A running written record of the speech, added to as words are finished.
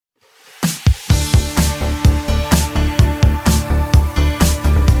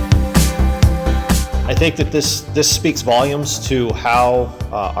think that this speaks volumes to how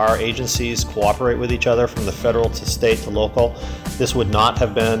our agencies cooperate with each other from the federal to state to local. This would not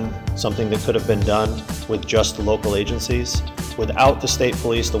have been something that could have been done with just the local agencies. Without the state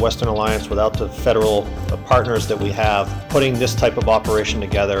police, the Western Alliance, without the federal partners that we have, putting this type of operation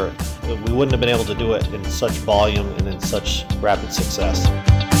together, we wouldn't have been able to do it in such volume and in such rapid success.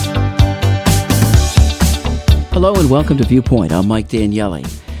 Hello and welcome to Viewpoint. I'm Mike Daniele.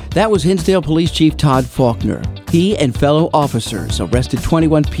 That was Hinsdale Police Chief Todd Faulkner. He and fellow officers arrested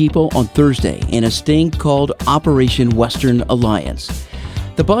 21 people on Thursday in a sting called Operation Western Alliance.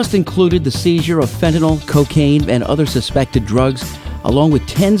 The bust included the seizure of fentanyl, cocaine, and other suspected drugs, along with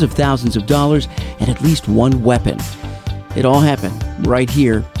tens of thousands of dollars and at least one weapon. It all happened right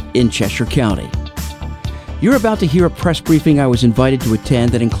here in Cheshire County. You're about to hear a press briefing I was invited to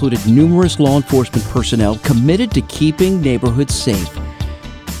attend that included numerous law enforcement personnel committed to keeping neighborhoods safe.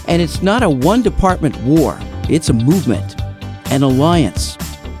 And it's not a one-department war. It's a movement, an alliance,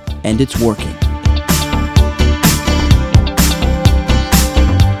 and it's working.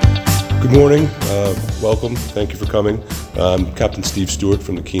 Good morning. Welcome. Thank you for coming. I'm Captain Steve Stewart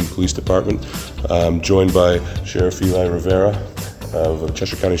from the Keene Police Department. I'm joined by Sheriff Eli Rivera of the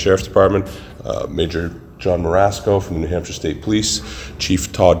Cheshire County Sheriff's Department, Major John Marasco from the New Hampshire State Police,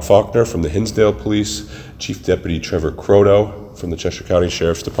 Chief Todd Faulkner from the Hinsdale Police, Chief Deputy Trevor Croto from the Cheshire County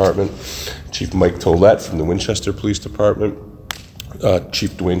Sheriff's Department, Chief Mike Tollett from the Winchester Police Department,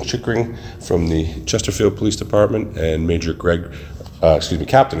 Chief Dwayne Chickering from the Chesterfield Police Department, and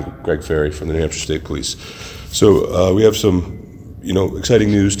Captain Greg Ferry from the New Hampshire State Police. So we have some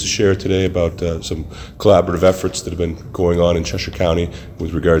exciting news to share today about some collaborative efforts that have been going on in Cheshire County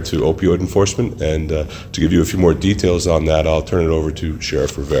with regard to opioid enforcement. And to give you a few more details on that, I'll turn it over to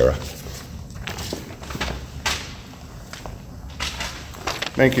Sheriff Rivera.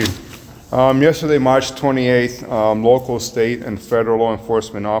 Thank you. Yesterday, March 28th, local, state, and federal law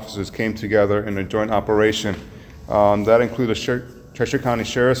enforcement officers came together in a joint operation. That included Cheshire County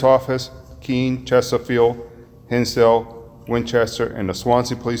Sheriff's Office, Keene, Chesterfield, Hinsdale, Winchester, and the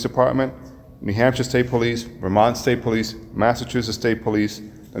Swansea Police Department, New Hampshire State Police, Vermont State Police, Massachusetts State Police,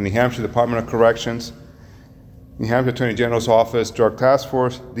 the New Hampshire Department of Corrections, New Hampshire Attorney General's Office, Drug Task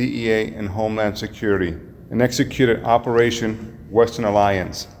Force, DEA, and Homeland Security, and executed Operation Western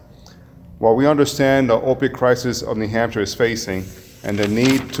Alliance. While we understand the opiate crisis of New Hampshire is facing and the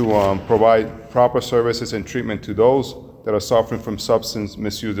need to provide proper services and treatment to those that are suffering from substance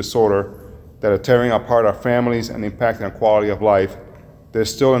misuse disorder that are tearing apart our families and impacting our quality of life,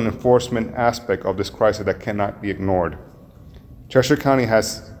 there's still an enforcement aspect of this crisis that cannot be ignored. Cheshire County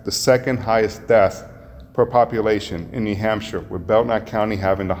has the second highest death per population in New Hampshire, with Belknap County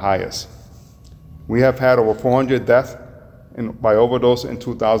having the highest. We have had over 400 deaths by overdose in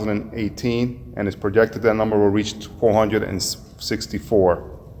 2018, and it's projected that number will reach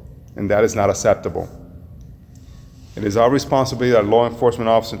 464, and that is not acceptable. It is our responsibility as law enforcement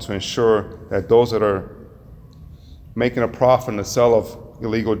officers to ensure that those that are making a profit in the sale of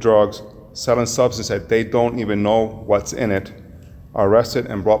illegal drugs, selling substances that they don't even know what's in it, are arrested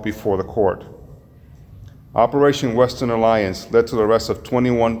and brought before the court. Operation Western Alliance led to the arrest of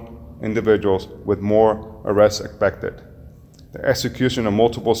 21 individuals, with more arrests expected. The execution of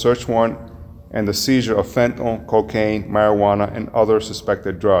multiple search warrants and the seizure of fentanyl, cocaine, marijuana, and other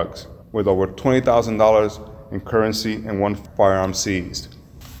suspected drugs, with over $20,000 in currency and one firearm seized.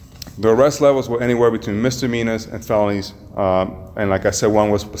 The arrest levels were anywhere between misdemeanors and felonies, and like I said, one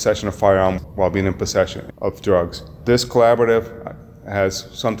was possession of firearm while being in possession of drugs. This collaborative has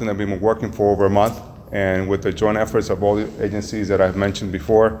something that we've been working for over a month, and with the joint efforts of all the agencies that I've mentioned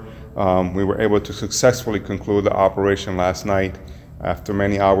before, we were able to successfully conclude the operation last night after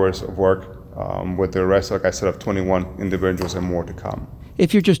many hours of work, with the arrest, like I said, of 21 individuals and more to come.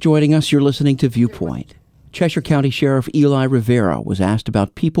 If you're just joining us, you're listening to Viewpoint. Cheshire County Sheriff Eli Rivera was asked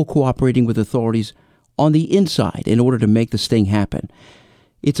about people cooperating with authorities on the inside in order to make the sting happen.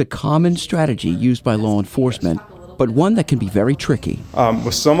 It's a common strategy used by law enforcement, but one that can be very tricky.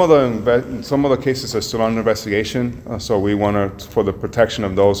 Some of the cases are still under investigation, so we want to, for the protection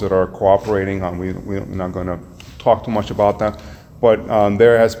of those that are cooperating, we're not going to talk too much about that, but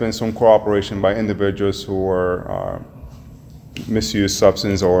there has been some cooperation by individuals who are misuse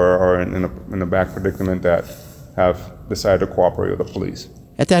substance or are in a bad predicament that have decided to cooperate with the police.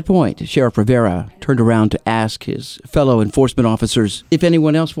 At that point, Sheriff Rivera turned around to ask his fellow enforcement officers if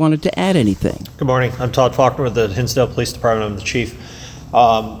anyone else wanted to add anything. Good morning. I'm Todd Faulkner with the Hinsdale Police Department. I'm the chief.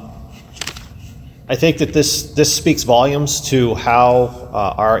 I think that this speaks volumes to how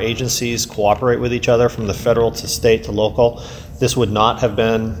our agencies cooperate with each other from the federal to state to local. This would not have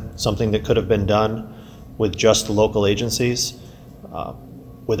been something that could have been done with just the local agencies.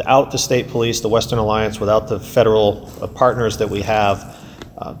 Without the state police, the Western Alliance, without the federal partners that we have,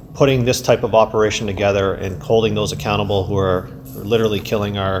 putting this type of operation together and holding those accountable who are literally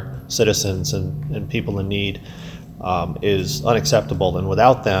killing our citizens and people in need is unacceptable. And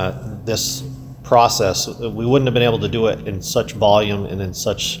without that, this process, we wouldn't have been able to do it in such volume and in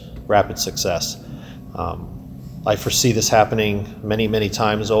such rapid success. I foresee this happening many, many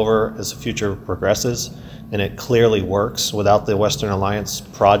times over as the future progresses, and it clearly works. Without the Western Alliance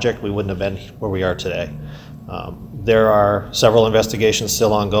project, we wouldn't have been where we are today. There are several investigations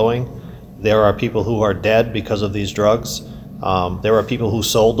still ongoing. There are people who are dead because of these drugs. There are people who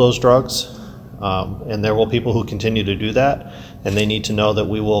sold those drugs, and there will people who continue to do that, and they need to know that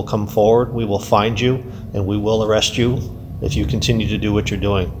we will come forward, we will find you, and we will arrest you if you continue to do what you're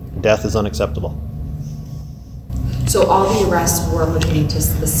doing. Death is unacceptable. So all the arrests were pertaining to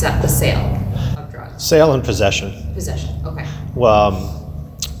the sale of drugs? Sale and possession. Possession, okay.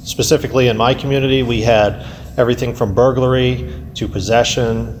 Specifically in my community, we had everything from burglary to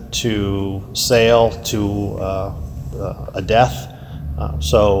possession to sale to a death.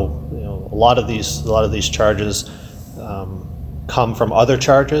 So a lot of these charges come from other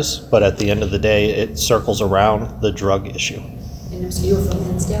charges, but at the end of the day, it circles around the drug issue. And so you were from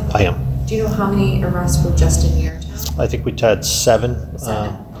Hinsdale? I am. Do you know how many arrests were just in your town? I think we had 7.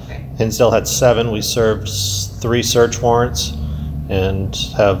 7, okay. Hinsdale had 7. We served 3 search warrants and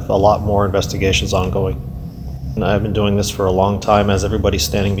have a lot more investigations ongoing. And I've been doing this for a long time, as everybody's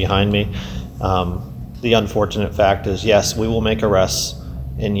standing behind me. The unfortunate fact is, yes, we will make arrests,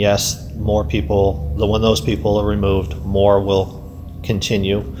 and yes, more people, when those people are removed, more will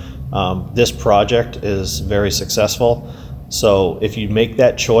continue. This project is very successful, so if you make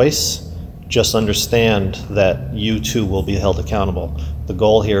that choice, just understand that you too will be held accountable. The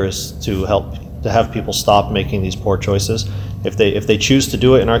goal here is to have people stop making these poor choices. If they choose to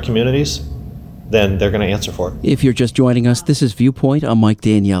do it in our communities, then they're going to answer for it. If you're just joining us, this is Viewpoint. I'm Mike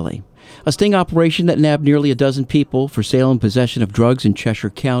Daniele. A sting operation that nabbed nearly a dozen people for sale and possession of drugs in Cheshire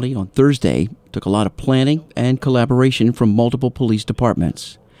County on Thursday took a lot of planning and collaboration from multiple police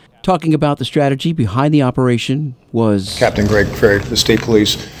departments. Talking about the strategy behind the operation was Captain Greg Craig, the state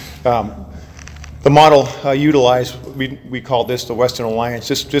police. The model utilized, we call this the Western Alliance.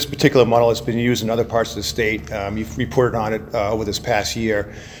 This particular model has been used in other parts of the state. You've reported on it over this past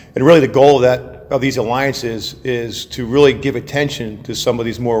year. And really the goal of these alliances is to really give attention to some of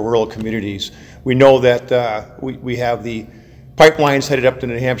these more rural communities. We know that we have the pipelines headed up to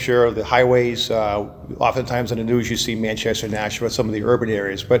New Hampshire, the highways. Oftentimes in the news you see Manchester, Nashua, some of the urban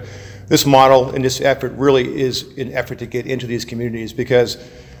areas. But this model and this effort really is an effort to get into these communities, because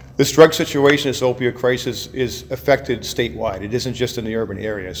this drug situation, this opioid crisis, is affected statewide. It isn't just in the urban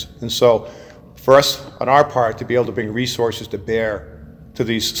areas. And so for us, on our part, to be able to bring resources to bear to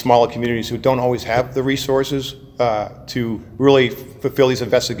these smaller communities who don't always have the resources to really fulfill these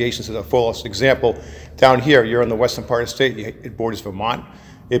investigations to the fullest. Example, down here, you're in the western part of the state, it borders Vermont,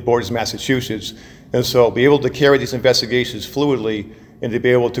 it borders Massachusetts. And so be able to carry these investigations fluidly and to be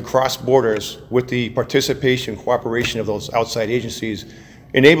able to cross borders with the participation, cooperation of those outside agencies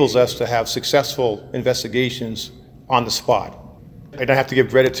enables us to have successful investigations on the spot. And I have to give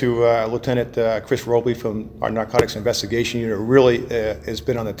credit to Lieutenant Chris Robley from our Narcotics Investigation Unit, who really has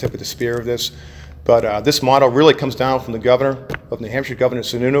been on the tip of the spear of this. But this model really comes down from the governor of New Hampshire, Governor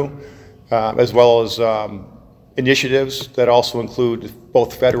Sununu, as well as initiatives that also include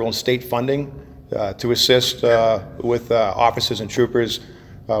both federal and state funding to assist with officers and troopers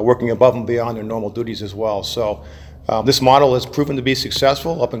working above and beyond their normal duties as well. So this model has proven to be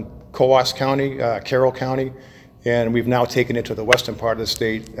successful up in Coos County, Carroll County, and we've now taken it to the western part of the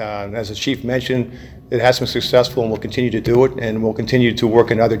state. As the chief mentioned, it has been successful, and we'll continue to do it, and we'll continue to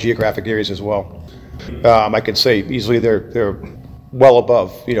work in other geographic areas as well. I could say easily they're well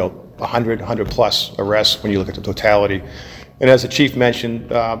above 100 plus arrests when you look at the totality. And as the chief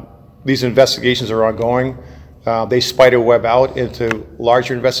mentioned, these investigations are ongoing. They spider web out into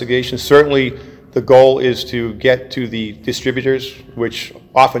larger investigations. Certainly the goal is to get to the distributors, which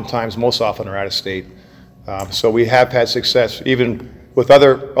oftentimes, most often, are out of state. So we have had success even with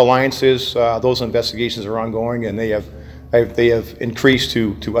other alliances. Those investigations are ongoing, and they have increased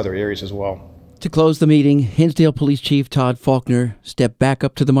to other areas as well. To close the meeting, Hinsdale Police Chief Todd Faulkner stepped back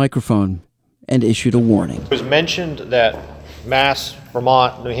up to the microphone and issued a warning. It was mentioned that Mass,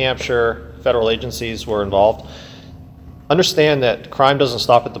 Vermont, New Hampshire, federal agencies were involved. Understand that crime doesn't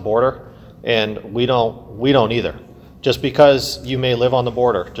stop at the border, and we don't either. Just because you may live on the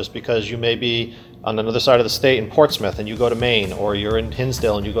border, just because you may be on another side of the state in Portsmouth and you go to Maine, or you're in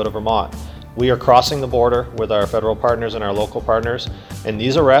Hinsdale and you go to Vermont, We are crossing the border with our federal partners and our local partners, and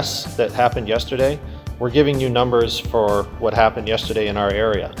these arrests that happened yesterday, we're giving you numbers for what happened yesterday in our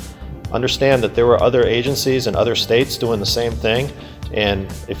area. Understand that there were other agencies in other states doing the same thing, and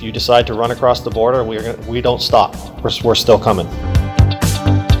if you decide to run across the border, we don't stop. We're still coming.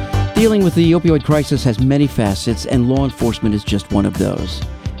 Dealing with the opioid crisis has many facets, and law enforcement is just one of those.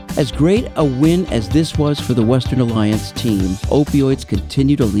 As great a win as this was for the Western Alliance team, opioids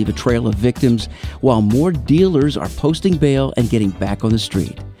continue to leave a trail of victims while more dealers are posting bail and getting back on the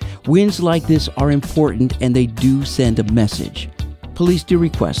street. Wins like this are important, and they do send a message. Police do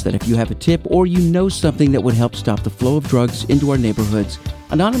request that if you have a tip or you know something that would help stop the flow of drugs into our neighborhoods,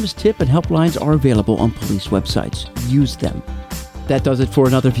 anonymous tip and helplines are available on police websites. Use them. That does it for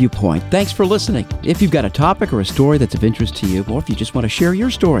another Viewpoint. Thanks for listening. If you've got a topic or a story that's of interest to you, or if you just want to share your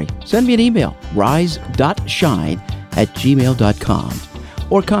story, send me an email, rise.shine@gmail.com,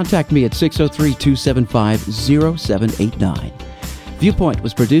 or contact me at 603-275-0789. Viewpoint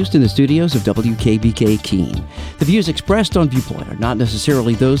was produced in the studios of WKBK Keene. The views expressed on Viewpoint are not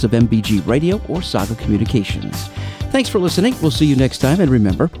necessarily those of MBG Radio or Saga Communications. Thanks for listening. We'll see you next time, and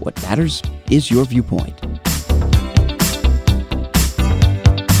remember, what matters is your viewpoint.